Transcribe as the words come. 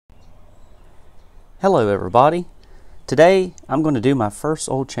Hello everybody. Today I'm going to do my first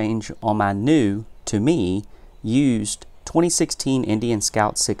oil change on my new, to me, used 2016 Indian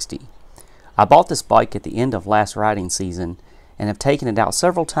Scout 60. I bought this bike at the end of last riding season and have taken it out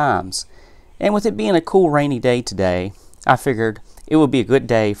several times, and with it being a cool rainy day today, I figured it would be a good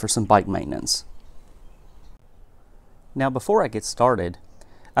day for some bike maintenance. Now before I get started,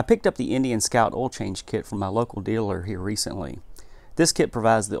 I picked up the Indian Scout oil change kit from my local dealer here recently. This kit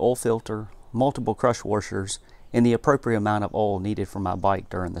provides the oil filter, multiple crush washers, and the appropriate amount of oil needed for my bike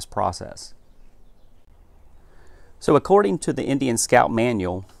during this process. So according to the Indian Scout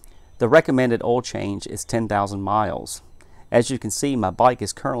manual, the recommended oil change is 10,000 miles. As you can see, my bike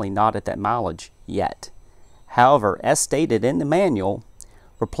is currently not at that mileage yet. However, as stated in the manual,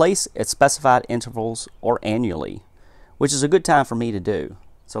 replace at specified intervals or annually, which is a good time for me to do.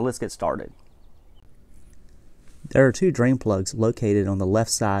 So let's get started. There are two drain plugs located on the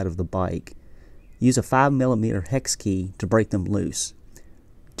left side of the bike. Use a 5mm hex key to break them loose.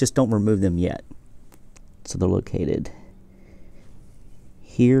 Just don't remove them yet. So they're located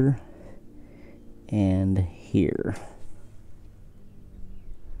here and here.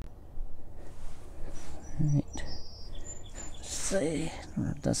 Alright. Let's see.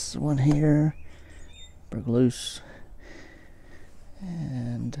 This one here. Break loose.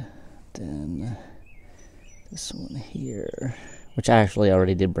 And then this one here, which I actually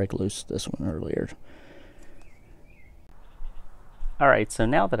already did break loose this one earlier. Alright, so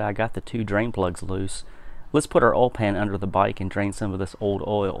now that I got the two drain plugs loose, let's put our oil pan under the bike and drain some of this old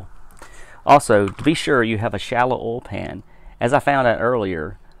oil. Also, to be sure you have a shallow oil pan. As I found out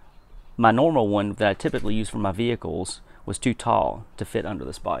earlier, my normal one that I typically use for my vehicles was too tall to fit under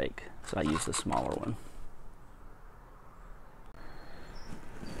this bike, so I used the smaller one.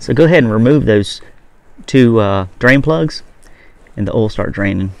 So go ahead and remove those two drain plugs and the oil start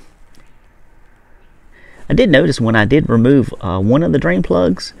draining. I did notice when I did remove one of the drain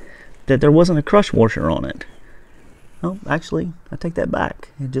plugs that there wasn't a crush washer on it. Oh, actually, I take that back.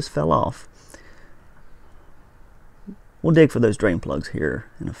 It just fell off. We'll dig for those drain plugs here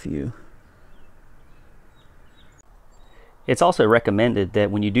in a few. It's also recommended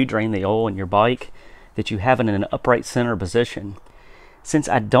that when you do drain the oil in your bike that you have it in an upright center position. Since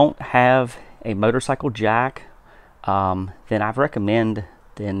I don't have a motorcycle jack, then I recommend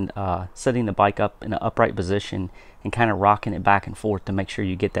setting the bike up in an upright position and kind of rocking it back and forth to make sure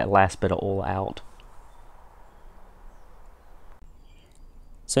you get that last bit of oil out.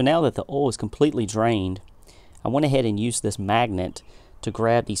 So now that the oil is completely drained, I went ahead and used this magnet to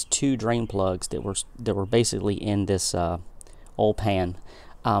grab these two drain plugs that were basically in this oil pan.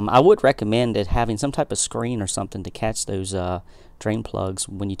 I would recommend having some type of screen or something to catch those drain plugs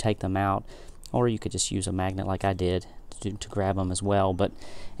when you take them out, or you could just use a magnet like I did to grab them as well. But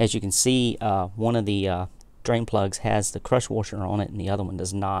as you can see, one of the drain plugs has the crush washer on it and the other one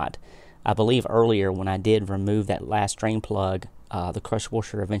does not. I believe earlier when I did remove that last drain plug, the crush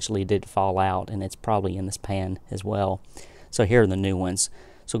washer eventually did fall out, and it's probably in this pan as well. So here are the new ones.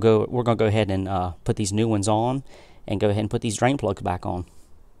 So we're going to go ahead and put these new ones on and go ahead and put these drain plugs back on.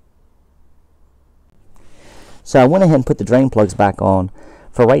 So I went ahead and put the drain plugs back on.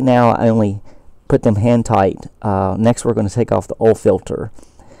 For right now, I only put them hand tight. Next, we're going to take off the oil filter.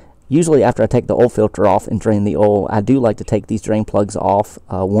 Usually after I take the oil filter off and drain the oil, I do like to take these drain plugs off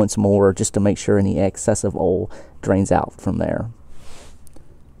once more just to make sure any excessive oil drains out from there.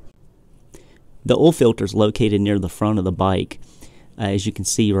 The oil filter is located near the front of the bike, as you can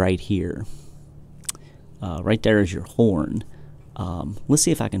see right here. Right there is your horn. Let's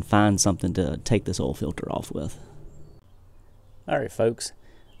see if I can find something to take this oil filter off with. Alright folks,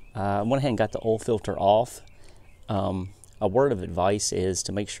 I went ahead and got the oil filter off. A word of advice is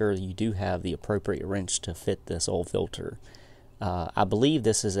to make sure you do have the appropriate wrench to fit this oil filter. I believe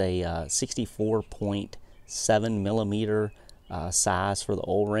this is a 64.7 millimeter size for the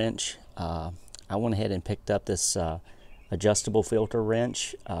oil wrench. I went ahead and picked up this adjustable filter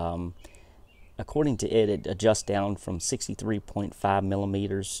wrench. According to it, it adjusts down from 63.5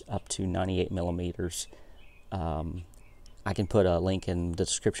 millimeters up to 98 millimeters. I can put a link in the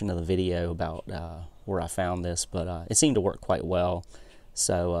description of the video about where I found this, but it seemed to work quite well.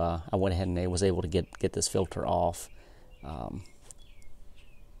 So I went ahead and was able to get this filter off.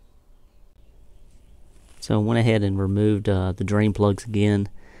 So I went ahead and removed the drain plugs again.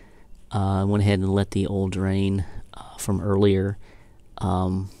 I went ahead and let the oil drain from earlier.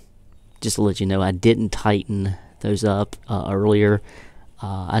 Just to let you know, I didn't tighten those up earlier.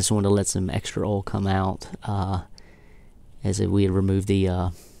 I just wanted to let some extra oil come out as if we had removed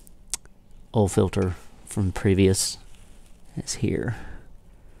the oil filter from previous. It's here.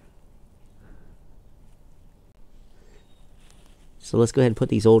 So let's go ahead and put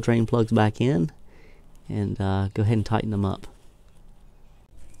these oil drain plugs back in and go ahead and tighten them up.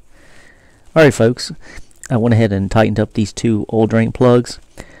 Alright folks, I went ahead and tightened up these two oil drain plugs.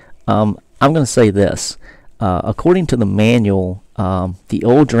 I'm going to say this. According to the manual, the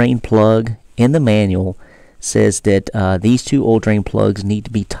oil drain plug in the manual says that these two oil drain plugs need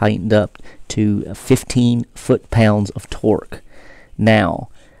to be tightened up to 15 foot-pounds of torque. Now,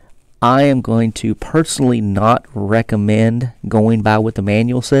 I am going to personally not recommend going by what the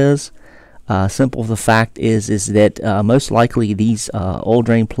manual says. Simple the fact is that most likely these oil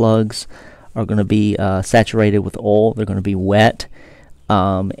drain plugs are going to be saturated with oil. They're going to be wet,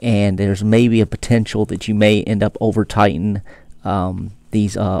 and there's maybe a potential that you may end up over tighten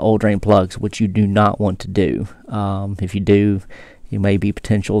these oil drain plugs, which you do not want to do. If you do, you may be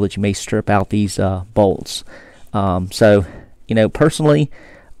potential that you may strip out these bolts. So, you know, personally,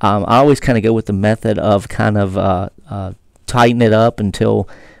 I always kind of go with the method of kind of tighten it up until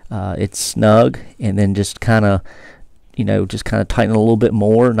it's snug, and then just kind of, you know, just kind of tighten a little bit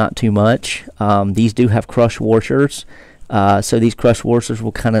more, not too much. These do have crush washers, so these crush washers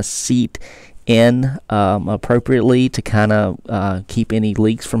will kind of seat in appropriately to kind of keep any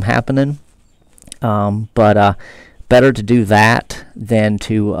leaks from happening. But better to do that than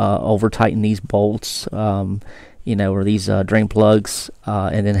to over tighten these bolts, you know, or these drain plugs,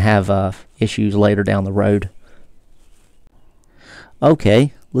 and then have issues later down the road.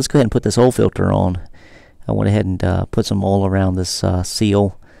 Okay, let's go ahead and put this oil filter on. I went ahead and put some oil around this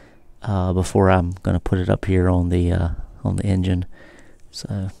seal before I'm going to put it up here on the engine.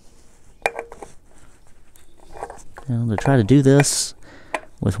 So, I'm going to try to do this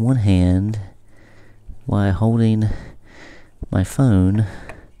with one hand while holding my phone.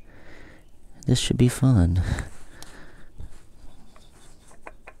 This should be fun.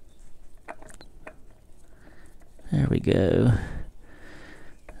 There we go.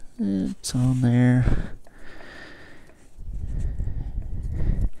 It's on there.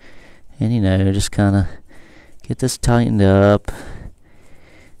 And, you know, just kind of get this tightened up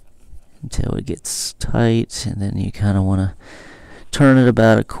until it gets tight, and then you kind of want to turn it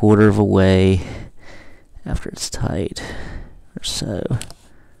about a quarter of a way after it's tight, or so.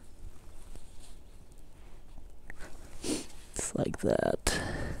 It's like that.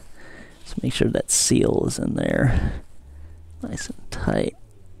 Just make sure that seal is in there, nice and tight.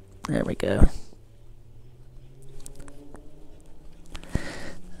 There we go.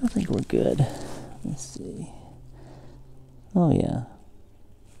 I think we're good. Let's see. Oh yeah.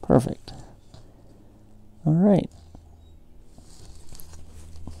 Perfect. Alright.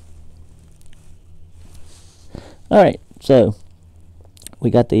 Alright, so we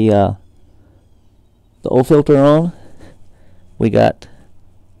got the oil filter on. We got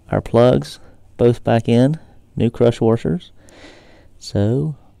our plugs both back in, new crush washers.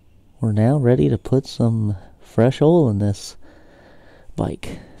 So we're now ready to put some fresh oil in this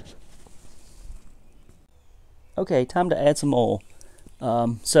bike. Okay, time to add some oil.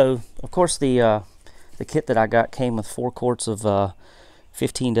 So of course the kit that I got came with 4 quarts of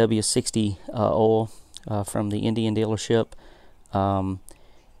 15W60 oil from the Indian dealership. And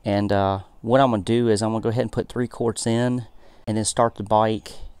what I'm going to do is I'm going to go ahead and put 3 quarts in, and then start the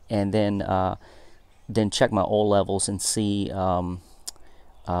bike, and then check my oil levels and see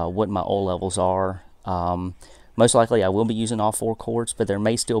what my oil levels are. Most likely I will be using all 4 quarts, but there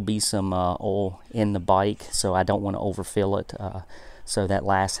may still be some oil in the bike, so I don't want to overfill it. So that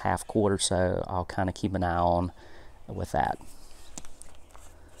last half quart or so, I'll kind of keep an eye on with that.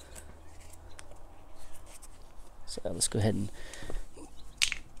 So let's go ahead and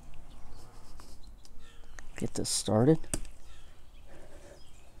get this started.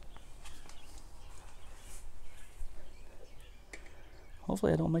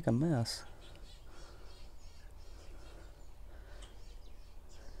 Hopefully I don't make a mess.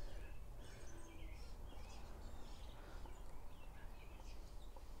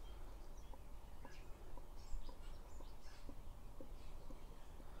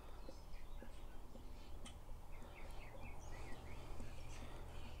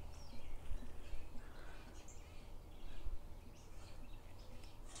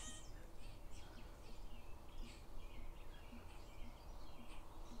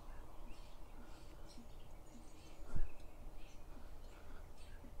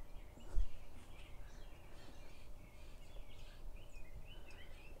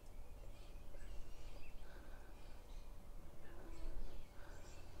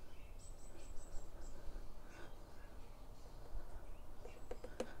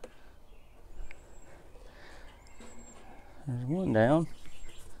 There's one down.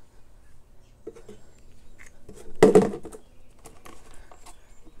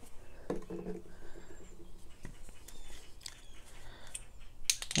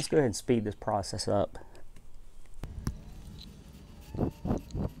 go ahead and speed this process up.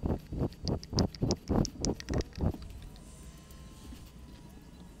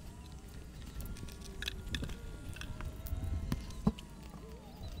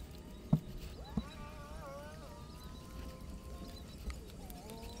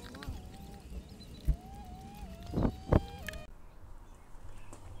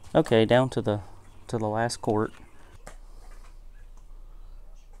 Okay, down to the last quart.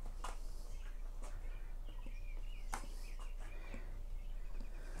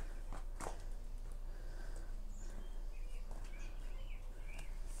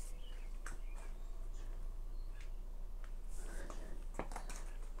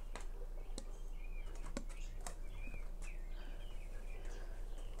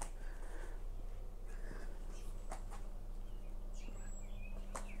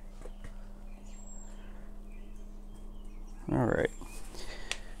 Alright,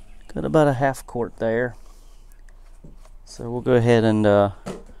 got about a half quart there. So we'll go ahead and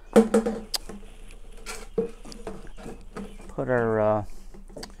put our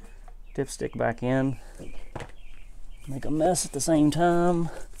dipstick back in. Make a mess at the same time.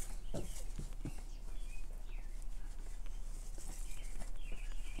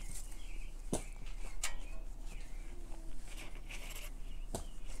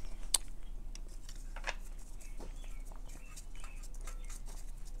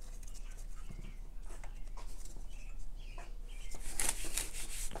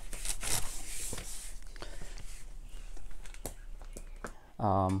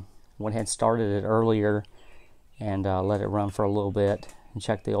 Went ahead and started it earlier and let it run for a little bit and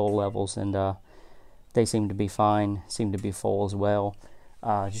check the oil levels, and they seem to be fine, seem to be full as well.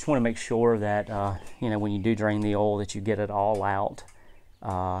 Just want to make sure that you know, when you do drain the oil, that you get it all out.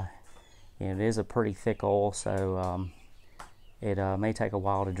 It is a pretty thick oil, so it may take a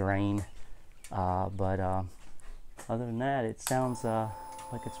while to drain, but other than that, it sounds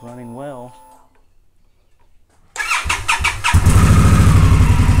like it's running well.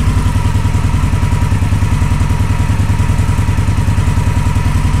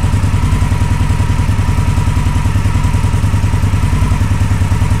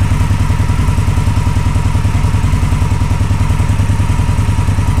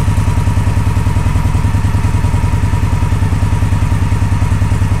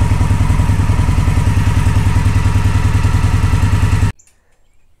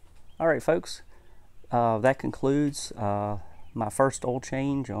 Alright folks, that concludes my first oil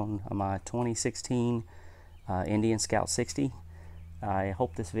change on my 2016 Indian Scout 60. I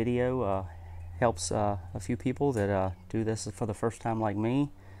hope this video helps a few people that do this for the first time like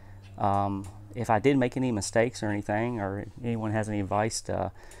me. If I did make any mistakes or anything, or anyone has any advice,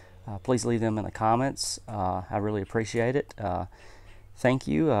 please leave them in the comments. I really appreciate it. Thank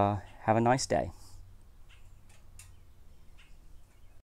you. Have a nice day.